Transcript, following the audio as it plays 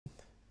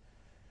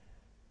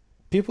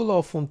People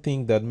often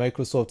think that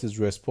Microsoft is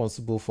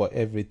responsible for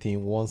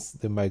everything once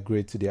they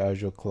migrate to the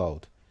Azure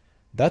cloud.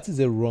 That is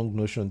a wrong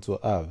notion to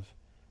have.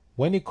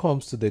 When it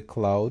comes to the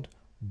cloud,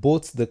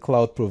 both the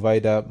cloud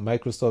provider,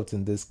 Microsoft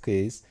in this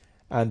case,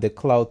 and the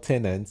cloud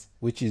tenant,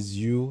 which is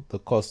you, the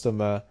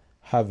customer,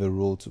 have a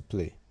role to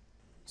play.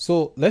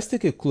 So let's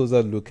take a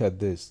closer look at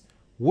this.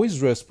 Who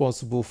is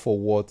responsible for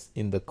what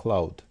in the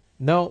cloud?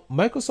 Now,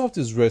 Microsoft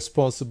is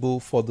responsible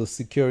for the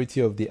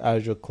security of the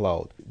Azure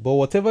cloud, but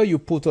whatever you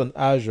put on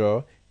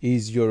Azure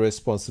is your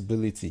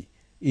responsibility,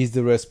 is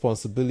the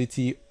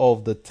responsibility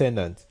of the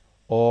tenant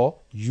or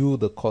you,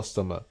 the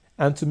customer.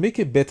 And to make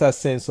a better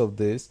sense of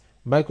this,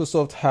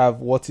 Microsoft have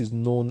what is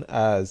known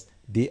as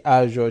the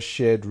Azure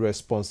Shared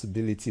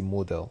Responsibility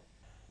Model.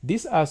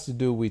 This has to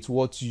do with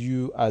what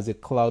you as a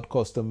cloud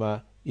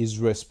customer is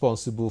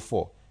responsible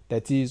for,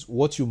 that is,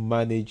 what you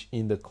manage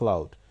in the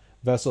cloud,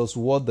 versus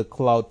what the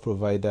cloud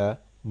provider,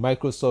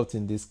 Microsoft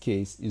in this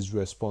case, is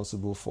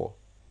responsible for.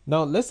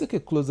 Now let's take a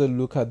closer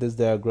look at this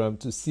diagram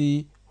to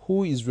see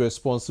who is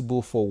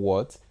responsible for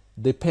what,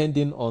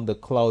 depending on the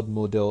cloud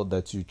model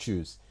that you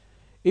choose.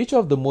 Each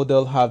of the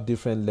models have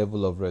different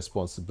level of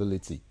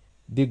responsibility.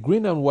 The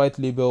green and white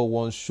label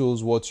ones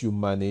shows what you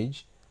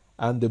manage,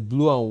 and the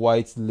blue and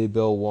white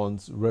label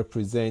ones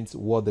represent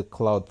what the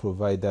cloud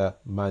provider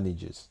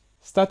manages.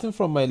 Starting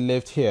from my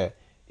left here,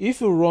 if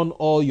you run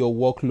all your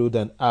workload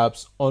and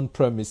apps on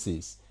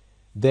premises,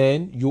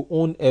 then you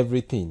own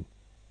everything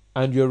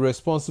and you're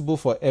responsible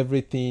for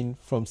everything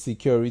from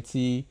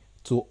security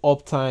to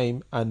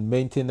uptime and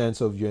maintenance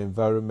of your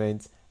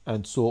environment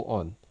and so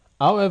on.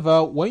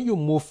 However, when you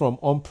move from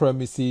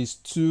on-premises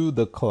to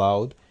the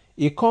cloud,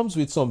 it comes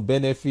with some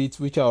benefits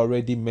which I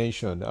already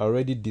mentioned. I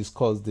already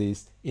discussed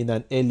this in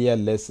an earlier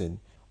lesson.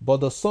 But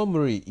the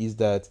summary is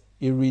that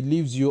it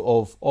relieves you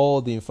of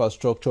all the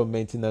infrastructure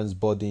maintenance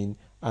burden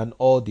and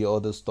all the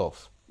other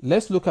stuff.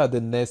 Let's look at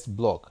the next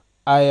block,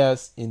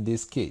 IaaS in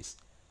this case.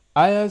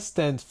 IaaS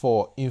stands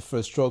for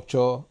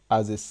Infrastructure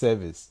as a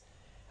Service.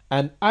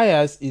 And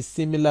IaaS is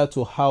similar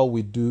to how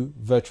we do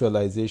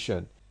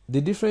virtualization. The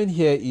difference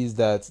here is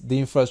that the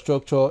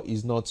infrastructure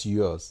is not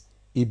yours.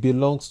 It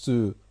belongs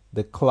to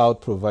the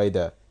cloud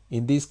provider,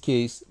 in this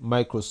case,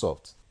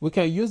 Microsoft. We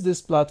can use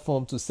this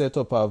platform to set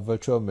up our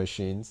virtual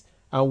machines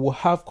and we'll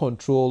have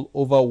control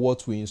over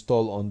what we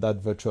install on that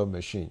virtual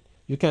machine.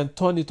 You can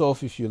turn it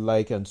off if you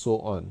like and so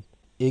on.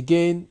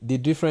 Again, the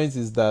difference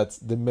is that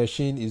the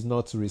machine is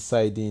not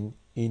residing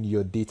in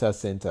your data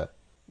center.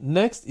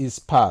 Next is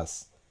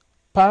PaaS.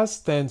 PaaS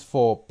stands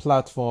for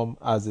Platform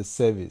as a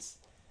Service.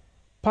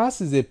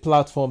 PaaS is a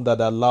platform that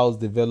allows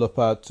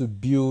developers to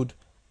build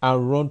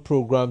and run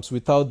programs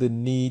without the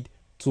need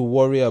to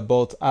worry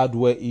about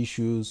hardware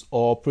issues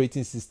or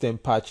operating system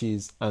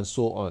patches and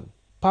so on.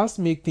 PaaS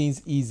make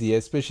things easy,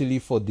 especially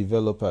for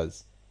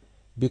developers,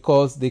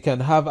 because they can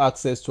have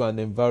access to an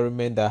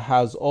environment that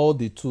has all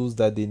the tools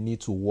that they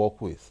need to work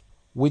with.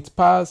 With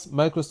PaaS,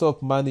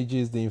 Microsoft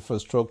manages the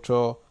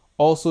infrastructure,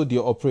 also the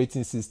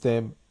operating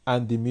system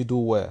and the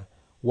middleware,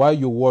 while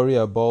you worry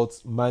about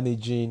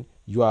managing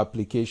your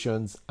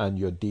applications and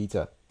your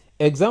data.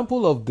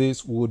 Example of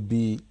this would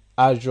be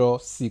Azure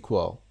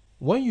SQL.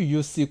 When you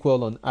use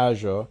SQL on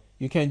Azure,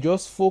 you can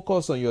just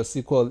focus on your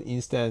SQL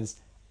instance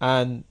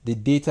and the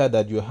data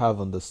that you have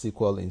on the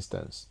SQL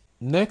instance.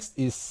 Next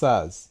is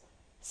SaaS.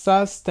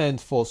 SaaS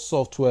stands for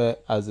Software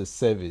as a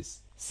Service.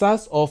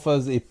 SaaS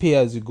offers a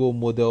pay-as-you-go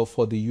model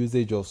for the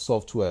usage of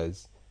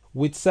softwares.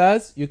 With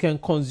SaaS, you can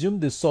consume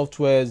the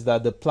softwares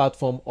that the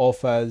platform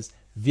offers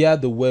via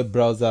the web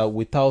browser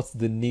without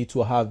the need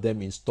to have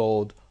them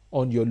installed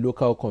on your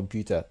local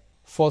computer.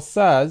 For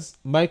SaaS,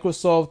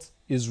 Microsoft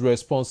is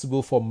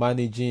responsible for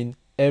managing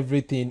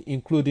everything,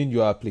 including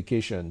your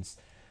applications.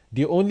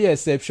 The only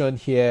exception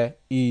here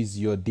is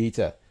your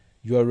data.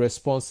 You are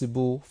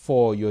responsible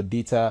for your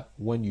data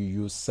when you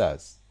use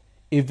SaaS.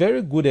 A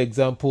very good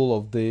example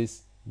of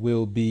this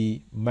will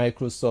be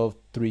Microsoft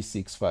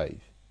 365.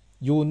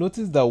 You will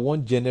notice that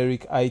one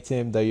generic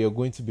item that you're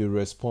going to be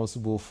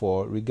responsible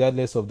for,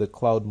 regardless of the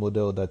cloud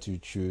model that you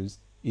choose,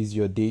 is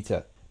your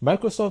data.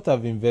 Microsoft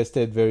have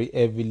invested very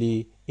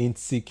heavily in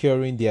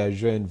securing the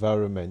Azure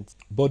environment,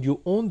 but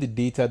you own the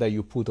data that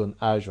you put on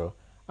Azure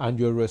and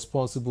you're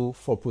responsible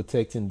for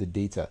protecting the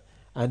data.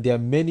 And there are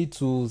many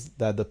tools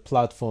that the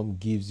platform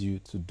gives you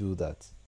to do that.